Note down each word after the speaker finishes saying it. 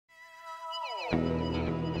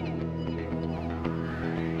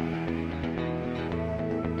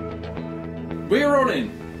We're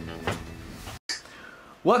rolling!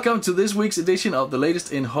 Welcome to this week's edition of the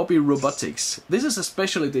latest in hobby robotics. This is a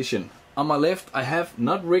special edition. On my left I have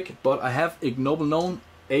not Rick, but I have Ignoblegnome,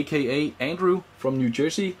 aka Andrew from New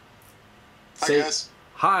Jersey. Hi guys.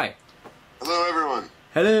 Hi. Hello everyone.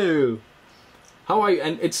 Hello. How are you?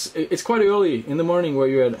 And it's quite early in the morning where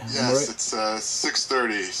you're at. Yes, right? it's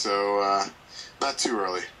 6:30, so not too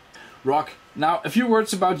early. Rock. Now a few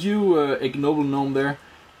words about you, Ignoblegnome there.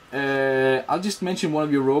 I'll just mention one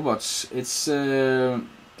of your robots. It's a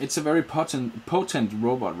very potent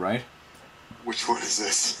robot, right? Which one is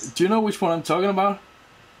this? Do you know which one I'm talking about?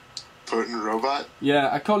 Potent robot? Yeah,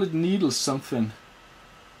 I call it Needle something.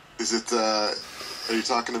 Is it, are you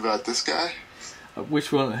talking about this guy?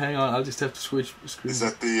 Which one? Hang on, I'll just have to switch screen. Is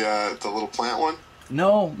that the little plant one?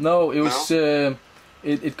 No, it was,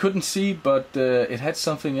 it couldn't see, but it had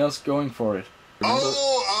something else going for it. Remember?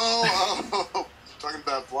 Oh! Talking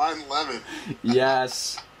about Blind Lemon.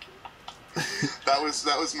 Yes. that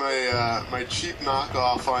was my my cheap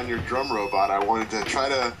knockoff on your drum robot. I wanted to try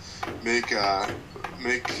to make a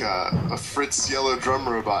Frits yellow drum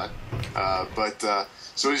robot, but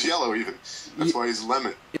so he's yellow even. That's why he's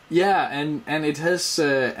lemon. Yeah, and it has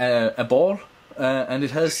a ball and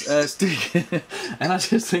it has a stick, and I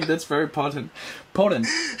just think that's very potent.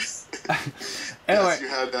 Anyway,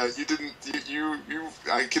 yes,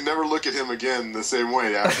 I can never look at him again the same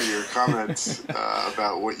way after your comments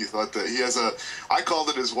about what you thought that he has I called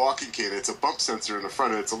it his walking cane. It's a bump sensor in the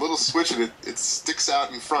front. It's a little switch and it sticks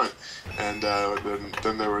out in front. And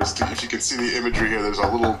then there was, if you can see the imagery here, there's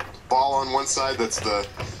a little ball on one side that's the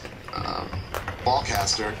ball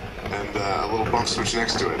caster, and a little bump switch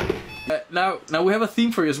next to it. Now we have a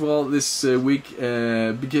theme for you as well this week,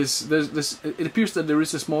 because it appears that there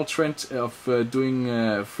is a small trend of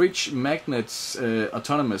doing fridge magnets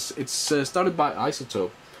autonomous. It's started by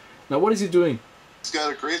Isotope. Now what is he doing? He's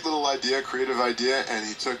got a great little idea, creative idea, and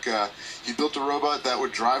he built a robot that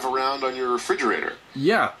would drive around on your refrigerator.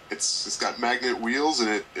 Yeah. It's got magnet wheels, and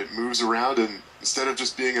it moves around, and instead of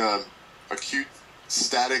just being a cute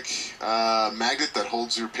static magnet that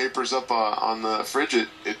holds your papers up on the fridge,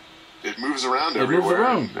 it moves around everywhere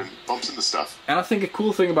and bumps into stuff. And I think a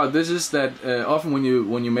cool thing about this is that often when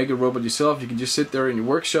you make a robot yourself, you can just sit there in your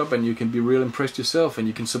workshop and you can be real impressed yourself, and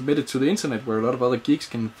you can submit it to the internet where a lot of other geeks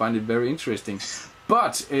can find it very interesting.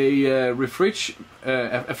 But a fridge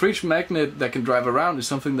magnet that can drive around is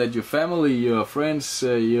something that your family, your friends,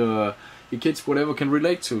 your kids, whatever, can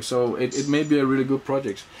relate to. So it may be a really good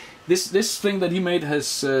project. This thing that he made has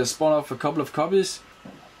spawned off a couple of copies.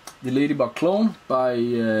 The Ladybug clone by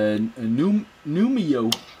Nuumio.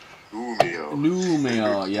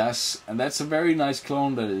 Nuumio, yes, and that's a very nice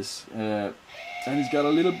clone, that is. And he's got a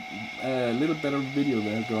little better video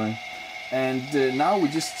there going. And now we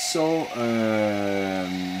just saw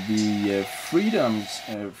the Freedom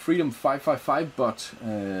 555 bot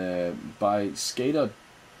by Skater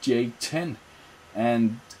J10,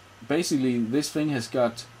 and basically this thing has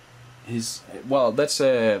got his, well, that's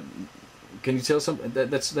can you tell something?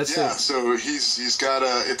 That's yeah. So he's got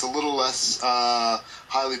it's a little less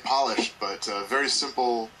highly polished, but very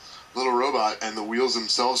simple little robot, and the wheels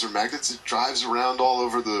themselves are magnets. It drives around all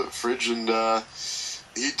over the fridge, and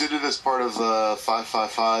he did it as part of the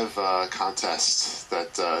 555 contest.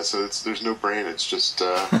 That so there's no brain. It's just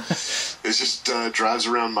drives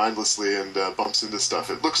around mindlessly and bumps into stuff.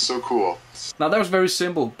 It looks so cool. Now that was very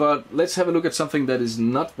simple, but let's have a look at something that is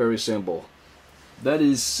not very simple. That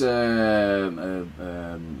is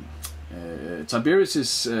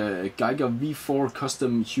Tiberius' Geiger V4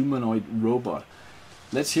 custom humanoid robot.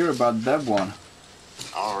 Let's hear about that one.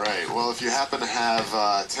 Alright, well, if you happen to have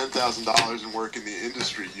 $10,000 and work in the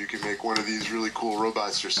industry, you can make one of these really cool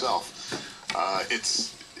robots yourself.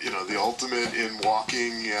 It's, the ultimate in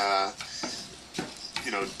walking,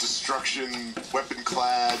 destruction,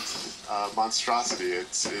 weapon-clad monstrosity.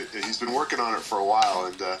 He's been working on it for a while,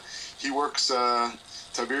 and he works,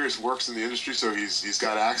 Tyberius works in the industry, so he's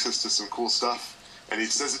got access to some cool stuff. And he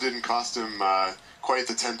says it didn't cost him quite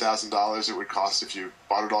the $10,000 it would cost if you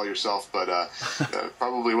bought it all yourself, but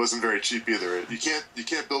probably wasn't very cheap either. You can't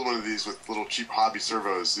build one of these with little cheap hobby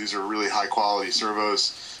servos. These are really high quality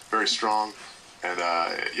servos, very strong, and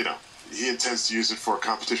he intends to use it for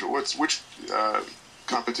competition. Which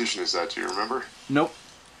competition is that? Do you remember? Nope.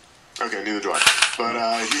 Okay, neither do I. But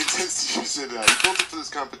he intends to use it. He built it for this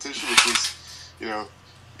competition, which is,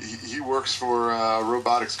 he works for a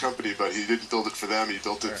robotics company, but he didn't build it for them. He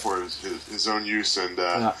built it for his own use, and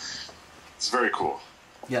it's very cool.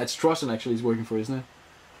 Yeah, it's Trossen actually he's working for, isn't it?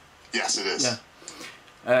 Yes, it is.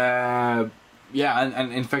 Yeah. Yeah,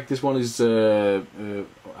 and in fact, this one is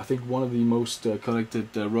I think one of the most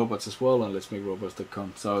collected robots as well on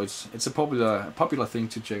letsmakerobots.com. So it's a popular thing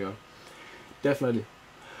to check out. Definitely.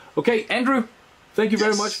 Okay, Andrew, thank you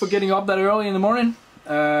very much for getting up that early in the morning.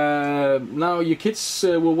 Now your kids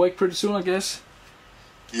will wake pretty soon, I guess.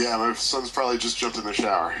 Yeah, my son's probably just jumped in the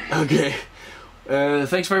shower. Okay.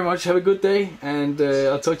 Thanks very much. Have a good day, and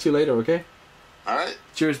I'll talk to you later. Okay. All right.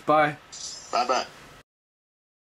 Cheers. Bye. Bye bye.